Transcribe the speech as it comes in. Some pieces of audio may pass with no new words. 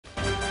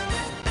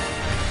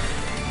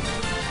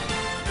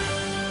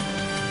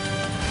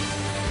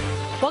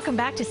Welcome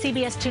back to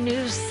CBS2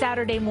 News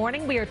Saturday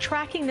morning. We are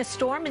tracking the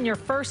storm in your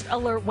first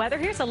alert weather.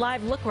 Here's a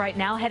live look right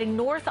now heading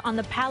north on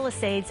the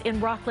Palisades in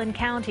Rockland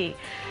County.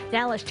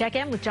 Now let's check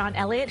in with John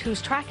Elliott,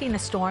 who's tracking the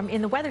storm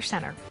in the Weather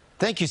Center.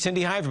 Thank you,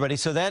 Cindy. Hi, everybody.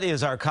 So that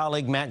is our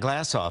colleague Matt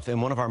Glassoff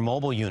in one of our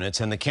mobile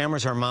units, and the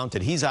cameras are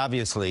mounted. He's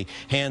obviously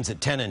hands at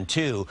 10 and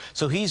 2.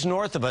 So he's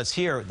north of us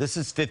here. This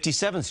is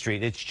 57th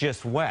Street. It's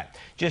just wet.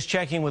 Just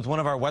checking with one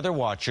of our weather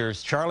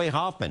watchers, Charlie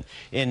Hoffman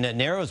in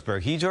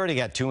Narrowsburg. He's already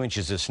got 2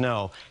 inches of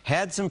snow,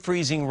 had some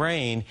freezing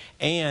rain,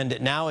 and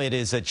now it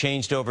is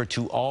changed over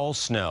to all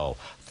snow.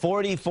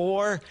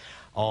 44.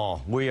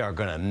 Oh, we are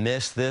going to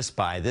miss this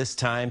by this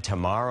time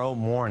tomorrow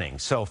morning.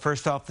 So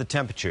first off, the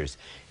temperatures,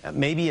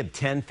 maybe a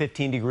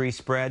 10-15 degree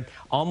spread,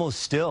 almost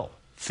still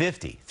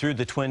 50 through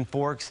the Twin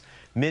Forks.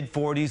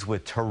 Mid-40s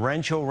with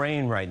torrential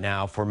rain right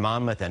now for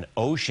Monmouth and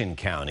Ocean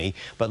County.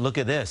 But look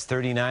at this,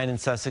 39 in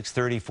Sussex,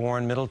 34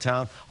 in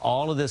Middletown.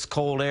 All of this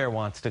cold air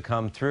wants to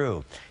come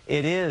through.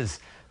 It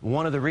is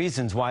one of the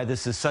reasons why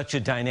this is such a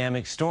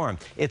dynamic storm.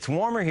 It's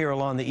warmer here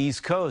along the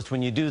East Coast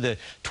when you do the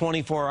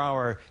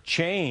 24-hour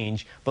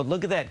change, but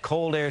look at that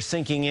cold air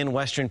sinking in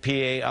western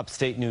PA,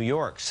 upstate New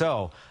York.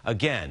 So,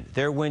 again,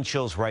 their wind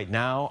chills right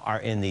now are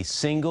in the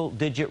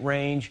single-digit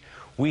range.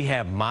 We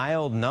have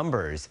mild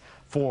numbers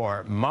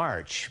for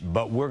March,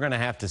 but we're going to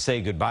have to say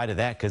goodbye to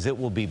that because it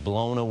will be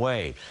blown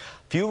away.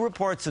 Few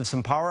reports of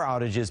some power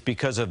outages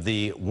because of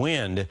the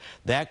wind.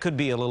 That could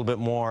be a little bit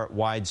more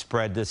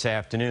widespread this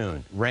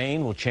afternoon.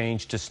 Rain will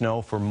change to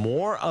snow for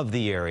more of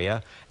the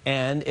area,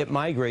 and it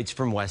migrates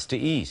from west to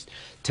east.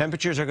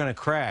 Temperatures are going to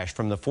crash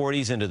from the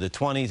 40s into the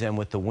 20s, and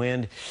with the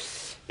wind,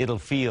 it'll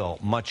feel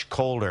much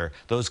colder.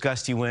 Those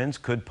gusty winds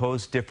could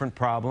pose different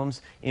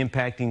problems,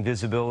 impacting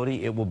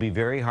visibility. It will be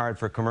very hard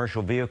for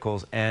commercial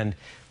vehicles, and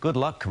good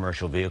luck,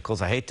 commercial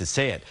vehicles. I hate to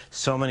say it.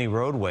 So many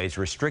roadways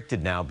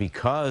restricted now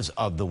because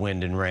of the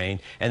wind and rain,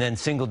 and then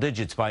single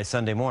digits by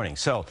Sunday morning.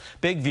 So,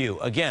 big view.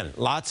 Again,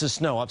 lots of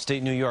snow,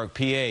 upstate New York,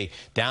 PA,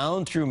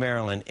 down through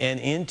Maryland and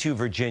into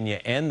Virginia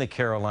and the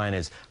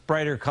Carolinas.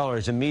 Brighter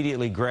colors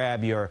immediately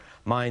grab your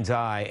mind's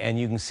eye, and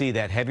you can see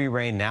that heavy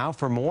rain now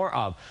for more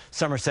of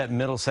Somerset,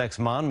 Middlesex,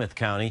 Monmouth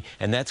County,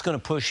 and that's going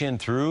to push in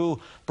through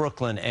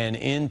Brooklyn and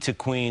into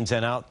Queens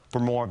and out for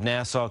more of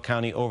Nassau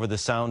County over the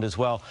Sound as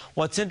well.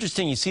 What's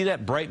interesting, you see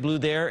that bright blue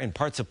there in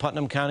parts of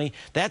Putnam County?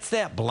 That's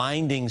that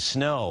blinding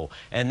snow,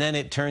 and then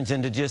it turns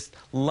into just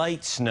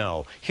light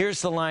snow.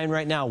 Here's the line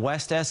right now,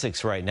 West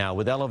Essex right now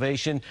with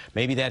elevation,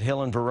 maybe that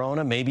hill in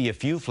Verona, maybe a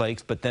few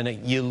flakes, but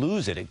then you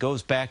lose it. It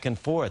goes back and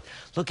forth.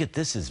 Look at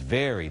this, is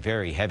very,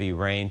 very heavy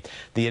rain.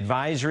 The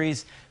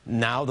advisories,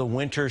 now the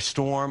winter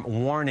storm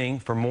warning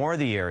for more of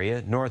the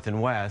area, north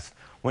and west.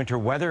 Winter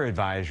weather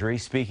advisory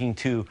speaking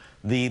to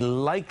the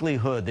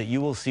likelihood that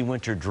you will see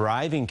winter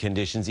driving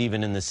conditions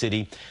even in the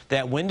city.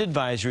 That wind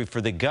advisory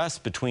for the gusts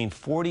between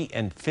 40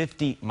 and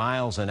 50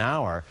 miles an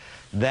hour,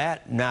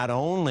 that not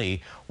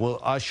only will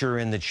usher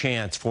in the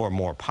chance for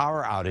more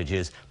power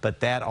outages, but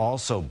that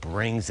also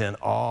brings in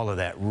all of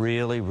that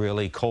really,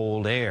 really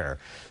cold air.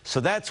 So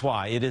that's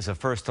why it is a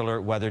first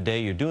alert weather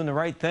day. You're doing the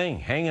right thing,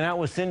 hanging out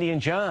with Cindy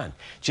and John.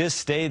 Just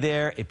stay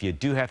there. If you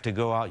do have to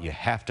go out, you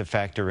have to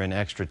factor in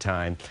extra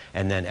time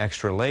and then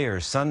extra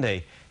layers.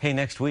 Sunday, hey,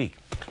 next week,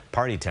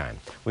 party time.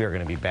 We are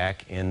going to be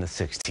back in the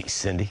 60s.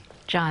 Cindy?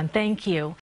 John, thank you.